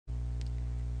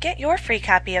Get your free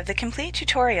copy of the complete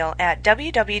tutorial at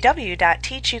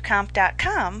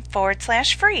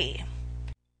www.teachucomp.com/free.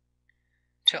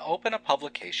 To open a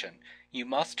publication, you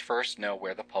must first know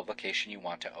where the publication you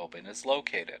want to open is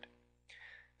located.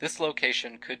 This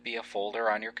location could be a folder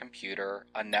on your computer,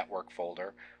 a network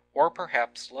folder, or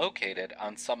perhaps located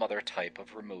on some other type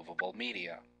of removable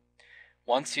media.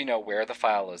 Once you know where the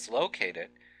file is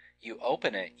located, you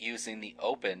open it using the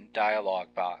Open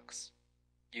dialog box.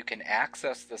 You can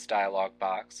access this dialog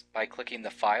box by clicking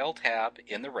the File tab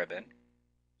in the ribbon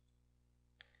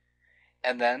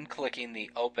and then clicking the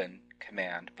Open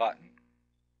command button.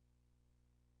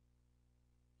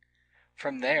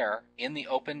 From there, in the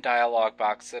Open dialog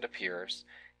box that appears,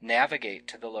 navigate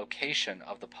to the location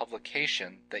of the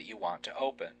publication that you want to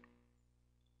open.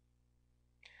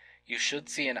 You should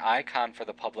see an icon for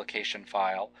the publication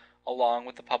file along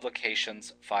with the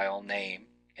publication's file name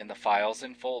in the Files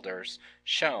and Folders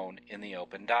shown in the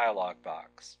Open dialog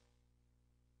box.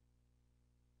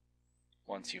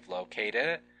 Once you've located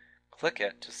it, click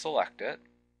it to select it,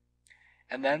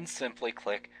 and then simply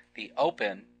click the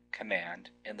Open command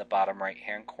in the bottom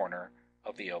right-hand corner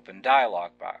of the Open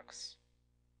dialog box.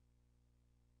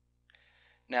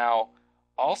 Now,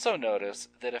 also notice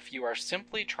that if you are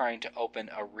simply trying to open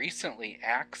a recently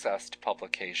accessed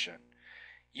publication,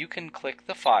 you can click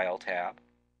the File tab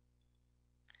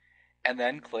and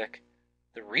then click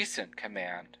the Recent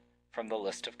command from the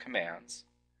list of commands,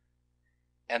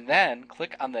 and then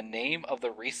click on the name of the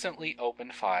recently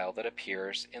opened file that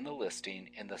appears in the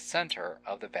listing in the center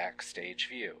of the Backstage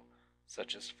view,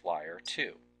 such as Flyer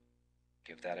 2.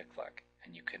 Give that a click,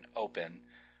 and you can open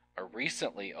a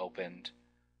recently opened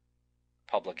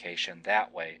publication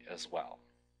that way as well.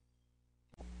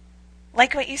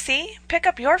 Like what you see? Pick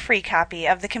up your free copy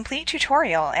of the complete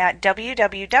tutorial at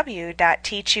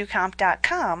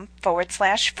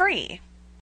www.teachucomp.com/free.